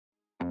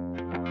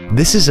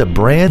This is a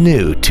brand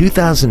new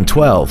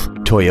 2012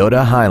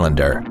 Toyota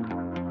Highlander.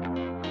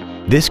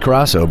 This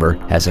crossover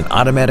has an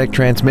automatic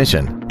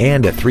transmission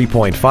and a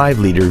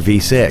 3.5-liter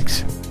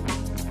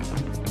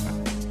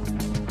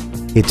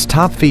V6. Its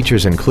top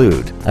features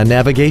include a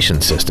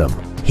navigation system,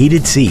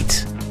 heated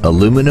seats,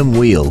 aluminum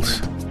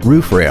wheels,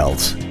 roof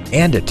rails,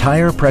 and a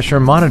tire pressure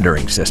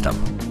monitoring system.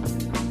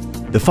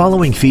 The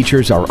following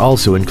features are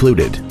also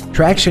included: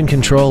 traction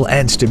control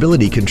and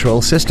stability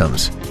control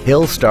systems,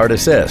 hill start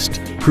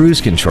assist,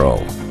 cruise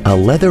control, a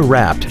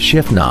leather-wrapped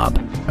shift knob,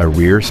 a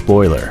rear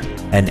spoiler,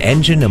 an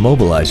engine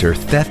immobilizer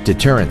theft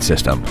deterrent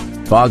system,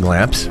 fog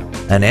lamps,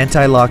 an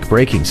anti-lock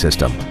braking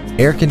system,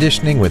 air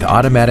conditioning with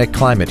automatic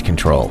climate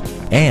control,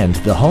 and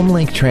the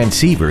HomeLink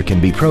transceiver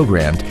can be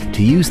programmed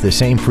to use the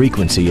same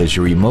frequency as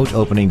your remote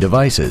opening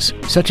devices,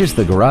 such as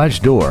the garage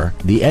door,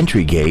 the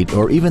entry gate,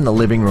 or even the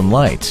living room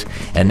lights,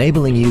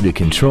 enabling you to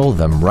control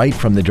them right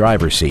from the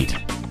driver's seat.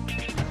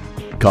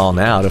 Call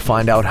now to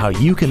find out how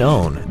you can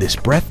own this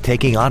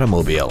breathtaking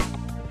automobile.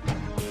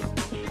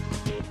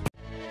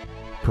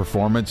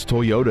 Performance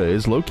Toyota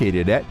is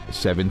located at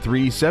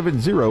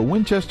 7370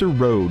 Winchester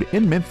Road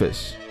in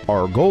Memphis.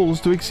 Our goal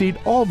is to exceed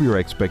all of your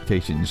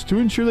expectations to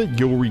ensure that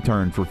you'll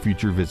return for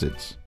future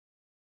visits.